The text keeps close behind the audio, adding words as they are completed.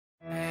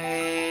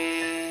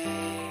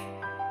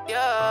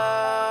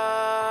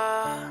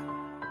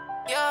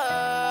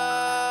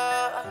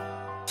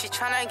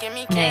get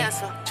me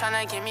canceled,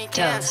 tryna get me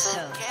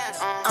canceled.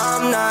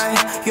 I'm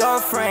not your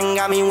friend,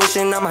 got me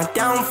wishing on my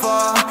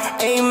downfall.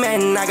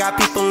 Amen, I got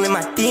people in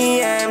my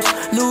DMs,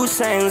 loose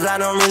ends, I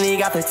don't really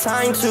got the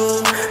time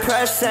to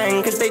press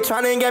send, cause they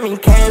tryna get me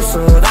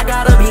canceled. I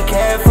gotta be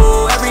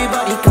careful,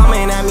 everybody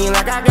coming at me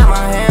like I got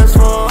my hands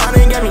full.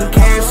 Tryna get me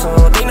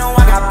canceled, they know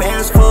I got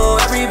bands full.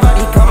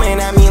 Everybody coming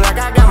at me like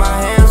I got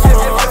my hands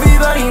full.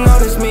 Everybody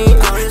notice me,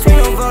 take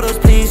no photos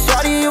please.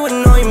 Shawty, you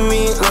annoying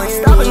me,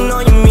 stop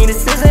annoying me,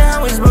 this isn't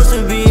how it's supposed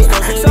to be.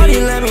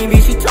 Shawty let me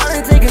be, she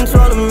tryna take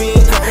control of me.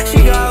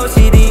 She got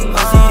OCD,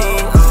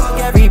 fuck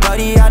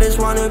everybody, I just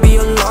wanna be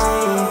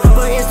alone.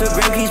 But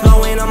Instagram keeps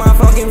blowing on my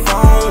fucking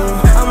phone.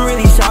 I'm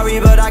really sorry,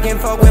 but I can't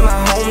fuck with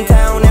my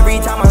hometown. Every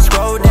time I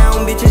scroll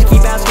down, bitches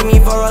keep asking me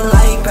for a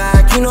like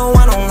back. You know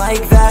I don't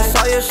like that.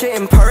 Saw your shit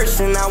in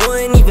person, I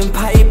wouldn't even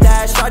pipe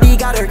that. Shawty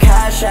got her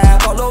cash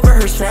app all over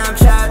her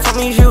Snapchat. Told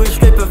me she would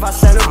strip if I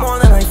sent her more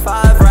than like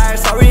 5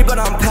 racks. Sorry, but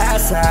I'm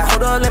past that.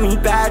 Hold up, let me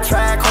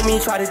backtrack.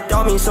 Homie tried to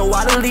dump me, so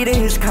I deleted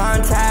his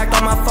contact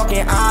on my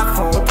fucking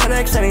iPhone.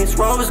 10x and it's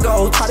rose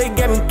gold. Try to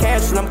get me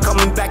canceled, I'm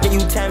coming back at you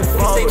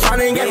tenfold. They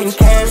tryna get me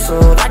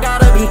canceled, I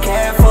gotta be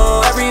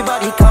careful.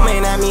 Everybody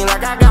coming at me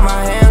like I got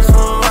my hands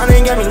full.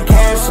 Tryna get me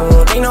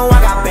canceled, they know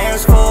I got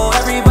bands full.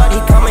 Everybody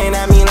coming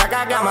at me like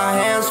I got my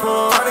hands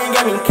full. Tryna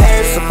get me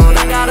canceled,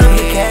 I gotta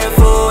be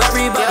careful.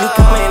 Everybody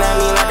coming at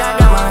me like I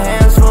got my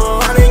hands full.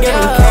 Tryna get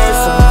me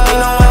canceled, they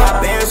know I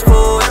got bands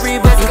full.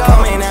 Everybody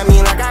coming at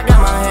me like I got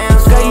my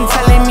hands full. Girl, you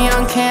telling me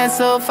I'm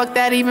canceled, fuck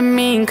that even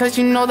mean? Cause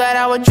you know that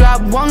I would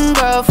drop one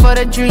girl for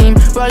the dream.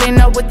 Rolling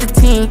up with the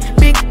team,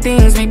 big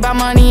things, we buy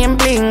money and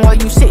bling. While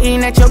you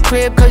sitting at your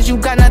crib cause you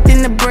got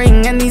nothing to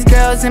bring. And these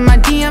girls in my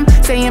DM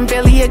saying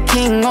Billy a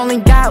king. Only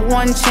got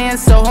one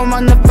chance, so home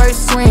on the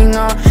first swing.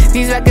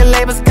 These record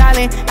labels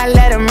calling, I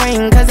let them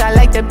ring. Cause I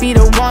like to be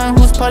the one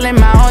who's pulling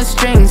my own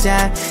strings,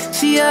 yeah.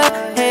 She a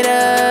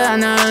hater on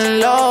the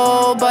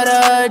low, but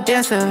a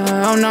dancer,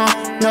 oh no,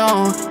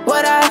 no.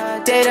 Would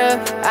I date her?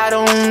 I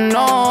don't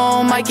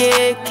know, might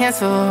get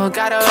canceled,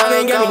 gotta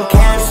Tryna get me go.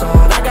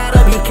 canceled, I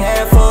gotta be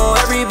careful.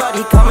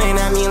 Everybody coming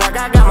at me like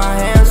I got my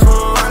hands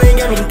full. Tryna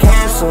get me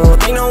canceled,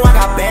 they know I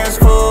got bands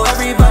full.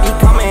 Everybody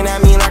coming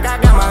at me like I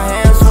got my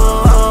hands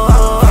full.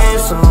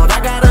 Canceled, I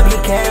gotta be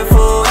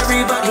careful.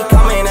 Everybody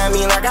coming at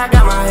me like I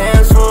got my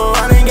hands full.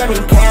 Tryna get me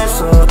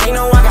canceled, they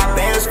know I got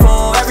bands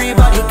full.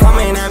 Everybody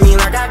coming at me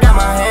like I got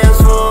my hands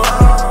full.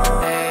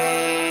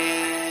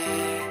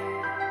 Hey,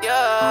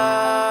 yeah,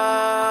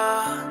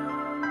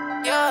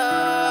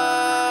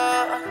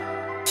 yeah.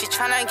 She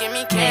tryna get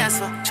me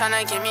canceled,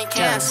 tryna get me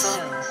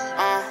canceled.